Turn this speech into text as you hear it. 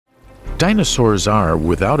Dinosaurs are,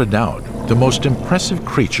 without a doubt, the most impressive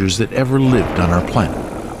creatures that ever lived on our planet.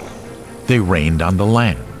 They reigned on the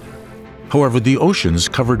land. However, the oceans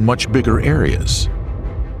covered much bigger areas.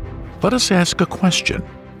 Let us ask a question.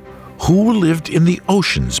 Who lived in the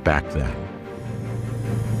oceans back then?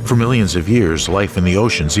 For millions of years, life in the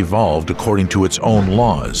oceans evolved according to its own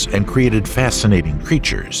laws and created fascinating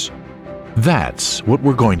creatures. That's what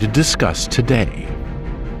we're going to discuss today.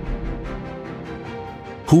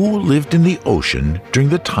 Who lived in the ocean during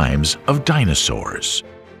the times of dinosaurs?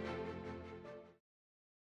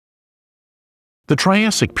 The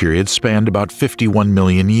Triassic period spanned about 51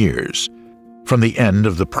 million years, from the end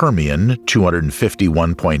of the Permian,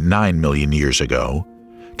 251.9 million years ago,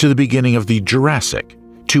 to the beginning of the Jurassic,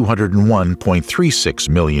 201.36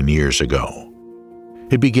 million years ago.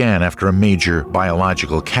 It began after a major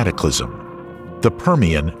biological cataclysm, the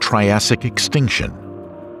Permian Triassic extinction.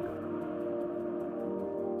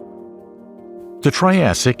 The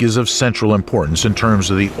Triassic is of central importance in terms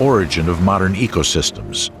of the origin of modern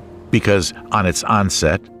ecosystems, because on its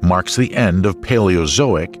onset marks the end of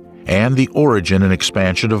Paleozoic and the origin and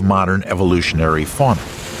expansion of modern evolutionary fauna.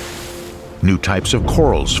 New types of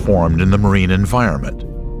corals formed in the marine environment.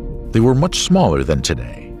 They were much smaller than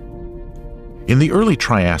today. In the early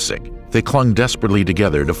Triassic, they clung desperately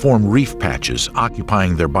together to form reef patches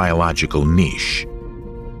occupying their biological niche.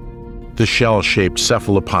 The shell-shaped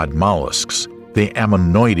cephalopod mollusks, the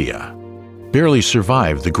Ammonoidea, barely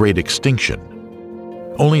survived the Great Extinction.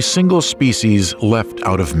 Only single species left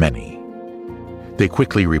out of many. They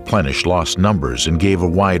quickly replenished lost numbers and gave a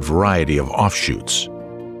wide variety of offshoots.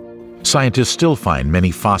 Scientists still find many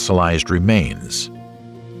fossilized remains.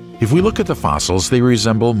 If we look at the fossils, they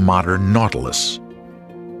resemble modern nautilus.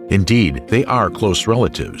 Indeed, they are close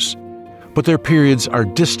relatives, but their periods are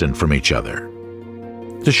distant from each other.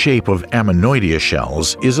 The shape of Ammonoidea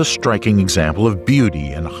shells is a striking example of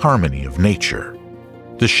beauty and harmony of nature.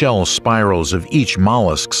 The shell spirals of each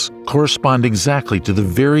mollusks correspond exactly to the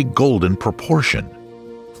very golden proportion,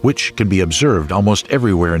 which can be observed almost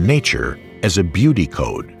everywhere in nature as a beauty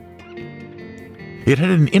code. It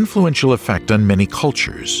had an influential effect on many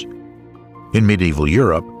cultures. In medieval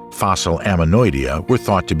Europe, fossil Ammonoidea were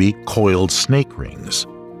thought to be coiled snake rings.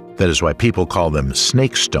 That is why people call them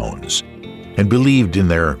snake stones, and believed in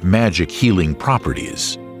their magic healing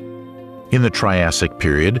properties. In the Triassic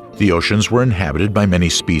period, the oceans were inhabited by many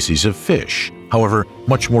species of fish. However,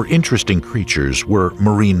 much more interesting creatures were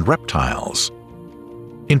marine reptiles.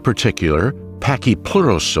 In particular,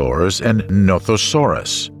 Pachypleurosaurs and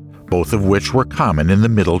Nothosaurus, both of which were common in the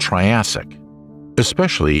Middle Triassic,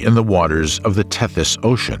 especially in the waters of the Tethys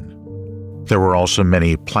Ocean. There were also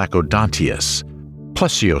many Placodontius,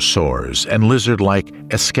 Plesiosaurs, and lizard-like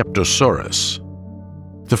Askeptosaurus.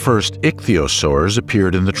 The first ichthyosaurs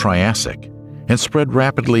appeared in the Triassic and spread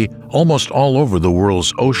rapidly almost all over the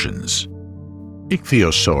world's oceans.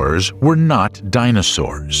 Ichthyosaurs were not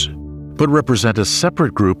dinosaurs, but represent a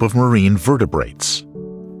separate group of marine vertebrates.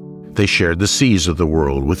 They shared the seas of the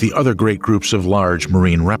world with the other great groups of large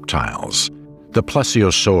marine reptiles, the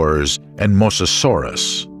Plesiosaurs and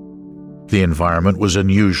Mosasaurus. The environment was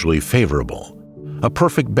unusually favorable, a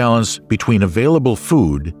perfect balance between available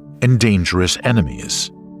food and dangerous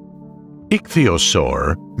enemies.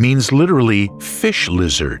 Ichthyosaur means literally fish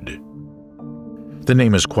lizard. The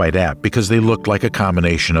name is quite apt because they looked like a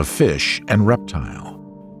combination of fish and reptile.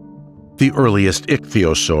 The earliest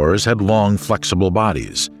ichthyosaurs had long, flexible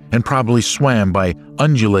bodies and probably swam by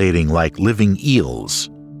undulating like living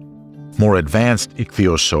eels. More advanced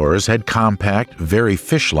ichthyosaurs had compact, very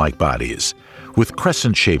fish-like bodies with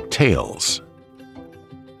crescent-shaped tails.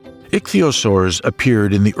 Ichthyosaurs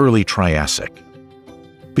appeared in the early Triassic.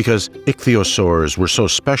 Because ichthyosaurs were so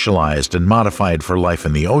specialized and modified for life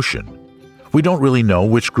in the ocean, we don't really know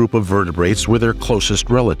which group of vertebrates were their closest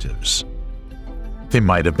relatives. They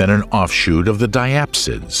might have been an offshoot of the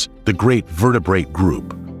diapsids, the great vertebrate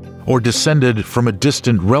group, or descended from a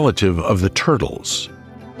distant relative of the turtles.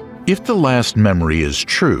 If the last memory is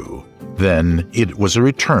true, then it was a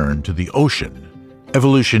return to the ocean.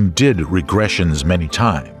 Evolution did regressions many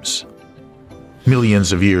times.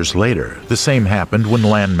 Millions of years later, the same happened when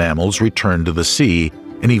land mammals returned to the sea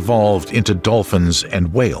and evolved into dolphins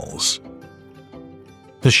and whales.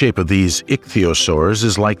 The shape of these ichthyosaurs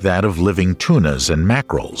is like that of living tunas and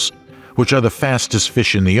mackerels, which are the fastest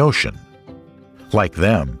fish in the ocean. Like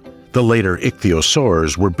them, the later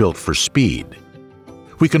ichthyosaurs were built for speed.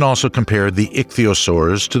 We can also compare the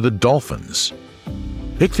ichthyosaurs to the dolphins.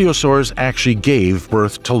 Ichthyosaurs actually gave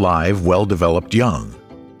birth to live, well-developed young.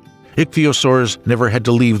 Ichthyosaurs never had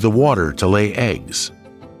to leave the water to lay eggs.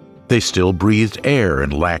 They still breathed air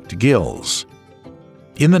and lacked gills.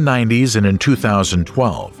 In the 90s and in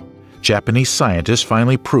 2012, Japanese scientists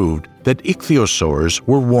finally proved that ichthyosaurs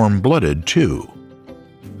were warm-blooded too.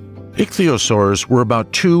 Ichthyosaurs were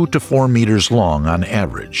about 2 to 4 meters long on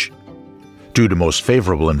average. Due to most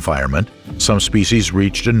favorable environment, some species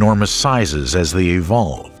reached enormous sizes as they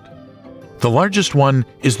evolved. The largest one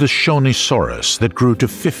is the Shonisaurus that grew to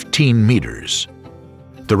 15 meters.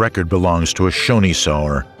 The record belongs to a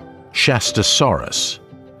Shonisaur, Shastasaurus,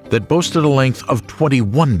 that boasted a length of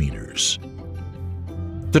 21 meters.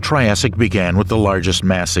 The Triassic began with the largest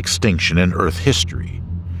mass extinction in Earth history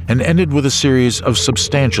and ended with a series of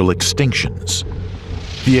substantial extinctions.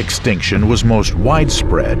 The extinction was most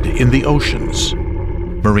widespread in the oceans.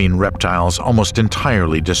 Marine reptiles almost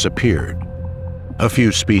entirely disappeared. A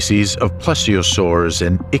few species of plesiosaurs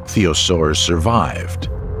and ichthyosaurs survived.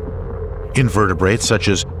 Invertebrates such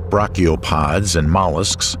as brachiopods and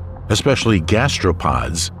mollusks, especially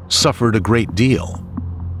gastropods, suffered a great deal.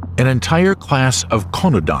 An entire class of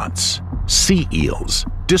conodonts, sea eels,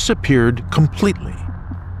 disappeared completely.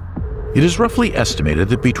 It is roughly estimated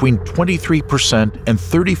that between 23% and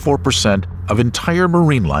 34% of entire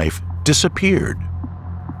marine life disappeared.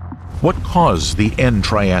 What caused the end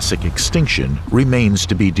Triassic extinction remains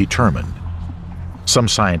to be determined. Some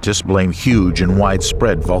scientists blame huge and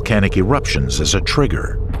widespread volcanic eruptions as a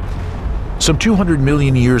trigger. Some 200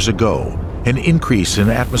 million years ago, an increase in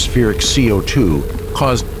atmospheric CO2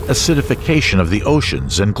 caused acidification of the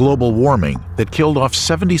oceans and global warming that killed off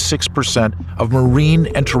 76% of marine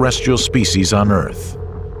and terrestrial species on Earth.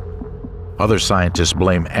 Other scientists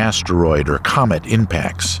blame asteroid or comet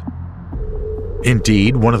impacts.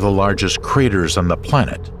 Indeed, one of the largest craters on the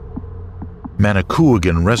planet,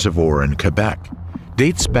 Manicouagan Reservoir in Quebec,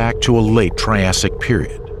 dates back to a late Triassic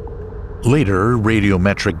period. Later,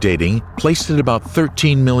 radiometric dating placed it about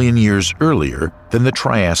 13 million years earlier than the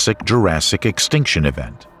Triassic-Jurassic extinction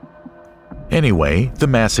event. Anyway, the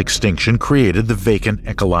mass extinction created the vacant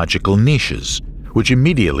ecological niches, which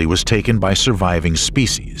immediately was taken by surviving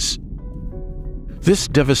species. This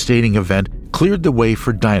devastating event cleared the way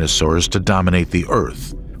for dinosaurs to dominate the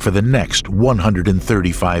Earth for the next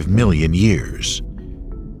 135 million years.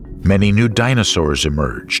 Many new dinosaurs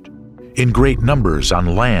emerged, in great numbers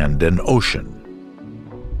on land and ocean.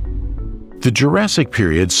 The Jurassic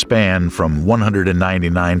period spanned from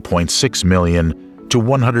 199.6 million to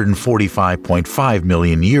 145.5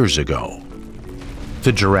 million years ago.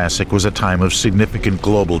 The Jurassic was a time of significant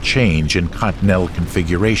global change in continental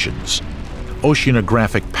configurations,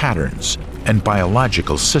 oceanographic patterns, and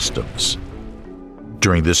biological systems.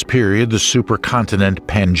 During this period, the supercontinent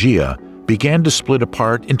Pangaea began to split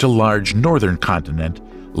apart into large northern continent,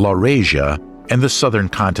 Laurasia, and the southern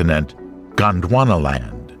continent,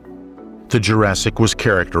 Gondwanaland. The Jurassic was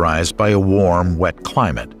characterized by a warm, wet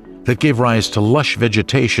climate that gave rise to lush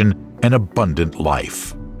vegetation and abundant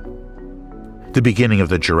life. The beginning of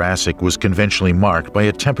the Jurassic was conventionally marked by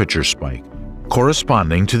a temperature spike,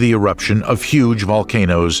 corresponding to the eruption of huge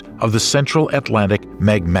volcanoes of the Central Atlantic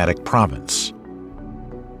Magmatic Province.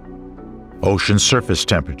 Ocean surface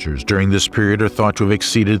temperatures during this period are thought to have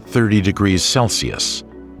exceeded 30 degrees Celsius.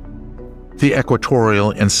 The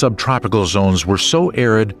equatorial and subtropical zones were so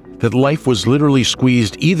arid that life was literally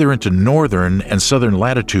squeezed either into northern and southern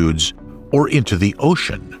latitudes or into the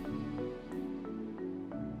ocean.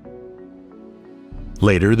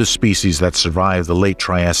 Later, the species that survived the late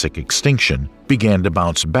Triassic extinction began to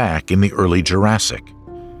bounce back in the early Jurassic.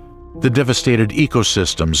 The devastated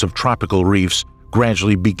ecosystems of tropical reefs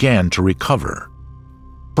gradually began to recover.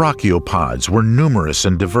 Brachiopods were numerous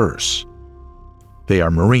and diverse. They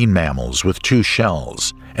are marine mammals with 2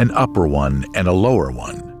 shells, an upper one and a lower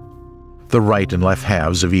one. The right and left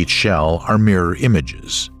halves of each shell are mirror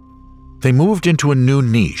images. They moved into a new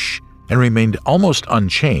niche and remained almost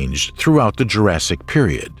unchanged throughout the Jurassic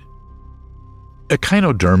period.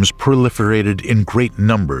 Echinoderms proliferated in great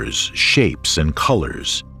numbers, shapes, and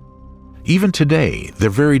colors. Even today, they're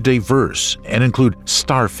very diverse and include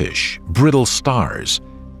starfish, brittle stars,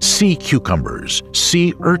 sea cucumbers,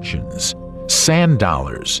 sea urchins, sand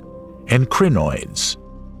dollars, and crinoids.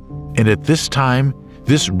 And at this time,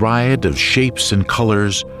 this riot of shapes and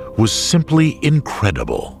colors was simply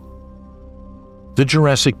incredible. The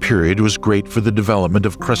Jurassic period was great for the development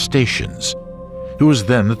of crustaceans. It was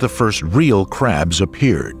then that the first real crabs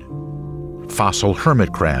appeared. Fossil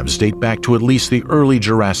hermit crabs date back to at least the early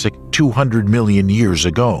Jurassic 200 million years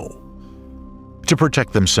ago. To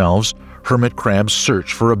protect themselves, hermit crabs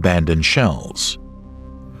search for abandoned shells.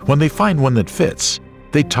 When they find one that fits,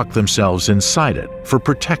 they tuck themselves inside it for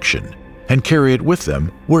protection and carry it with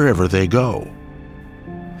them wherever they go.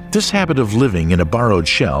 This habit of living in a burrowed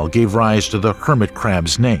shell gave rise to the hermit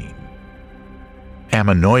crab's name.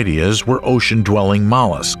 Ammonoideas were ocean-dwelling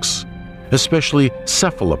mollusks, especially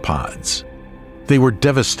cephalopods. They were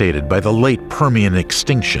devastated by the late Permian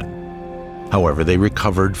extinction. However, they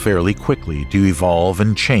recovered fairly quickly to evolve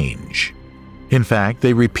and change. In fact,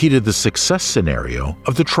 they repeated the success scenario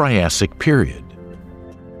of the Triassic period.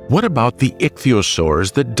 What about the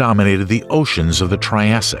ichthyosaurs that dominated the oceans of the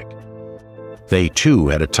Triassic? They too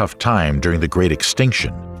had a tough time during the Great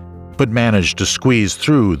Extinction, but managed to squeeze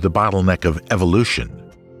through the bottleneck of evolution.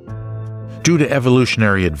 Due to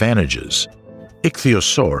evolutionary advantages,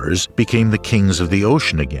 ichthyosaurs became the kings of the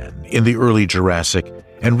ocean again in the early Jurassic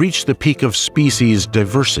and reached the peak of species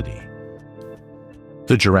diversity.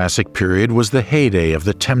 The Jurassic period was the heyday of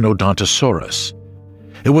the Temnodontosaurus.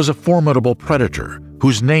 It was a formidable predator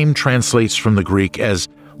whose name translates from the Greek as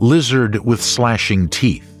lizard with slashing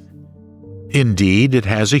teeth. Indeed, it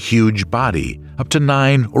has a huge body, up to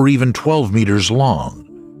 9 or even 12 meters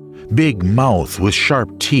long, big mouth with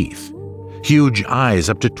sharp teeth, huge eyes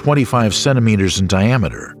up to 25 centimeters in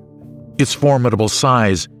diameter. Its formidable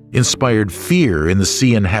size inspired fear in the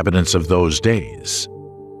sea inhabitants of those days.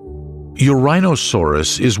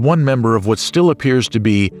 Urinosaurus is one member of what still appears to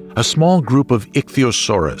be a small group of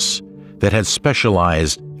Ichthyosaurus that had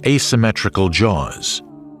specialized asymmetrical jaws.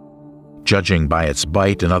 Judging by its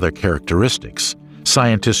bite and other characteristics,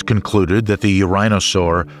 scientists concluded that the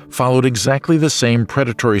Urinosaur followed exactly the same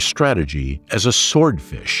predatory strategy as a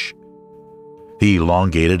swordfish. The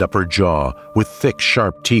elongated upper jaw with thick,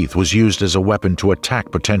 sharp teeth was used as a weapon to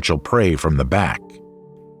attack potential prey from the back.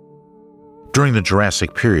 During the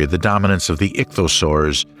Jurassic period, the dominance of the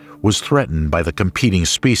ichthyosaurs was threatened by the competing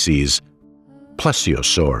species,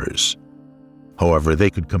 plesiosaurs. However,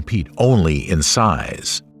 they could compete only in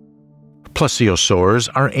size. Plesiosaurs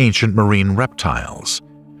are ancient marine reptiles.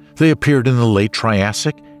 They appeared in the late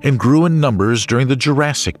Triassic and grew in numbers during the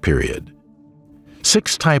Jurassic period.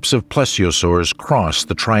 6 types of plesiosaurs crossed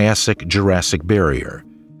the Triassic-Jurassic barrier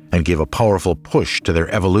and gave a powerful push to their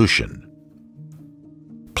evolution.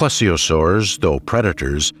 Plesiosaurs, though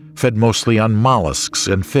predators, fed mostly on mollusks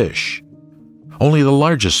and fish. Only the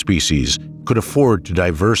largest species could afford to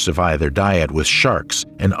diversify their diet with sharks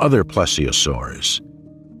and other plesiosaurs.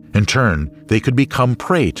 In turn, they could become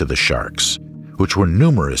prey to the sharks, which were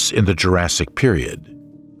numerous in the Jurassic period.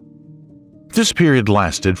 This period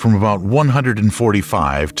lasted from about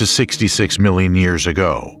 145 to 66 million years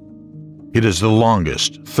ago. It is the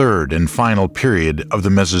longest, third and final period of the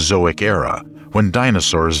Mesozoic era, when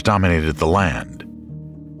dinosaurs dominated the land.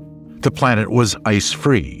 The planet was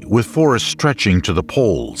ice-free, with forests stretching to the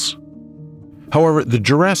poles. However, the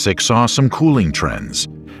Jurassic saw some cooling trends,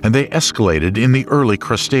 and they escalated in the early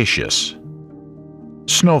Cretaceous.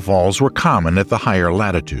 Snowfalls were common at the higher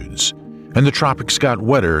latitudes, and the tropics got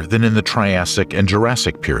wetter than in the Triassic and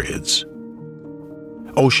Jurassic periods.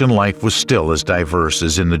 Ocean life was still as diverse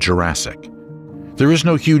as in the Jurassic. There is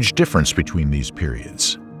no huge difference between these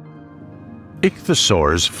periods.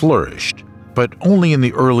 Ichthyosaurs flourished, but only in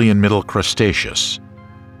the early and middle Cretaceous.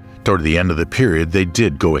 Toward the end of the period, they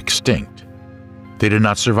did go extinct. They did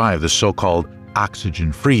not survive the so-called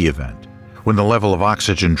oxygen-free event, when the level of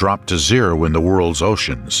oxygen dropped to 0 in the world's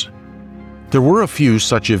oceans. There were a few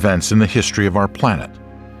such events in the history of our planet,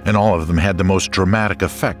 and all of them had the most dramatic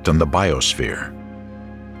effect on the biosphere.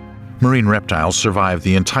 Marine reptiles survived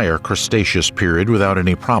the entire Cretaceous period without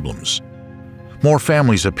any problems. More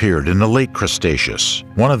families appeared in the late Cretaceous,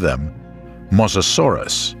 one of them,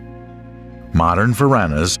 Mosasaurus. Modern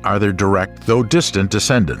piranhas are their direct, though distant,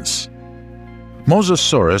 descendants.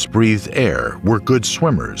 Mosasaurus breathed air, were good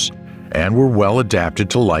swimmers, and were well adapted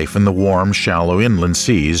to life in the warm, shallow inland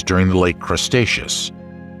seas during the late Cretaceous.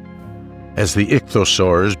 As the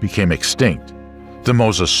ichthyosaurs became extinct, the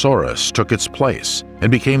Mosasaurus took its place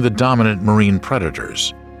and became the dominant marine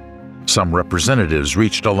predators. Some representatives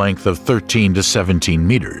reached a length of 13 to 17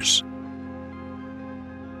 meters.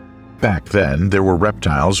 Back then, there were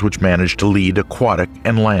reptiles which managed to lead aquatic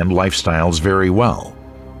and land lifestyles very well.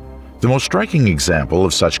 The most striking example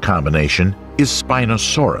of such combination is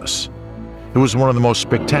Spinosaurus. It was one of the most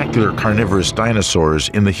spectacular carnivorous dinosaurs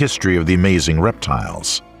in the history of the amazing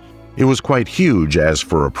reptiles. It was quite huge as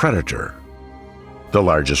for a predator. The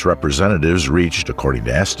largest representatives reached, according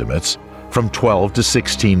to estimates, from 12 to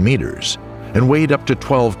 16 meters and weighed up to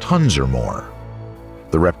 12 tons or more.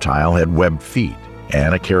 The reptile had webbed feet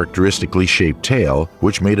and a characteristically shaped tail,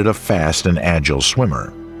 which made it a fast and agile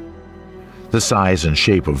swimmer. The size and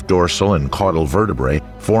shape of dorsal and caudal vertebrae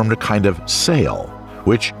formed a kind of sail,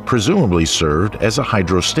 which presumably served as a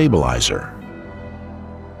hydrostabilizer.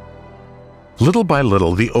 Little by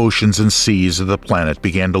little, the oceans and seas of the planet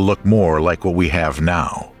began to look more like what we have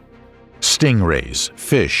now. Stingrays,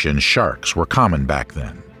 fish, and sharks were common back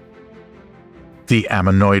then. The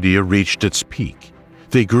Ammonoidea reached its peak.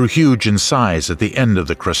 They grew huge in size at the end of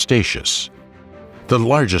the Cretaceous. The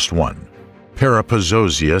largest one,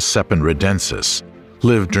 Parapazosia sepenridensis,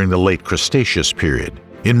 lived during the late Cretaceous period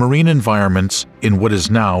in marine environments in what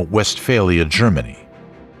is now Westphalia, Germany.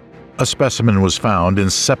 A specimen was found in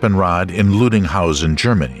Seppenrad in Ludinghausen,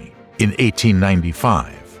 Germany, in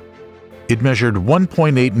 1895. It measured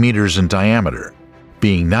 1.8 meters in diameter,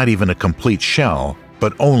 being not even a complete shell,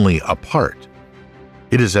 but only a part.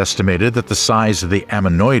 It is estimated that the size of the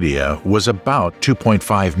Ammonoidea was about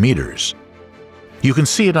 2.5 meters. You can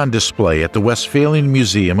see it on display at the Westphalian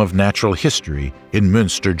Museum of Natural History in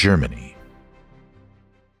Münster, Germany.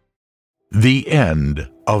 The end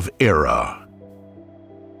of Era.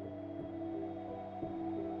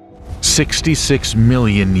 66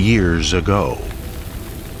 million years ago.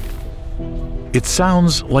 It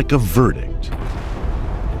sounds like a verdict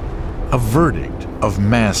of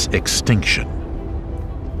mass extinction.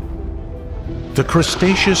 The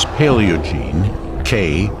Cretaceous Paleogene,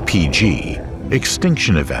 KPG,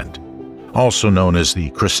 extinction event, also known as the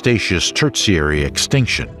Cretaceous Tertiary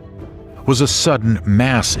extinction, was a sudden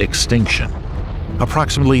mass extinction,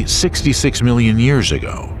 approximately 66 million years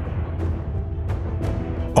ago.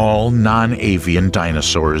 All non-avian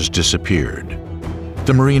dinosaurs disappeared.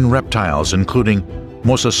 The marine reptiles, including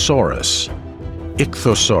Mosasaurus,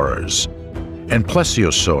 Ichthyosaurs, and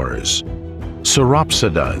Plesiosaurs,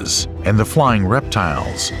 Sauropsidas, and the flying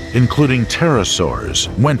reptiles, including pterosaurs,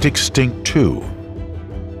 went extinct too.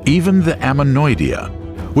 Even the Ammonoidea,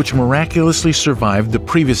 which miraculously survived the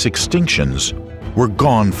previous extinctions, were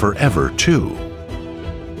gone forever too.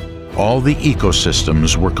 All the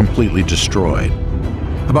ecosystems were completely destroyed.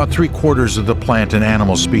 About 3/4 of the plant and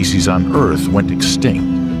animal species on Earth went extinct.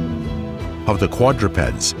 Of the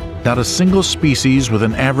quadrupeds, not a single species with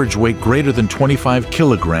an average weight greater than 25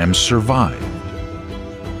 kilograms survived.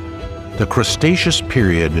 The Cretaceous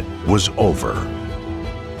period was over,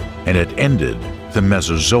 and it ended the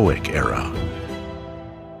Mesozoic era.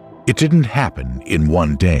 It didn't happen in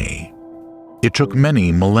one day. It took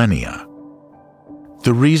many millennia.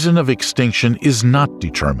 The reason of extinction is not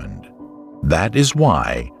determined. That is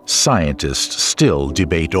why scientists still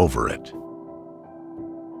debate over it.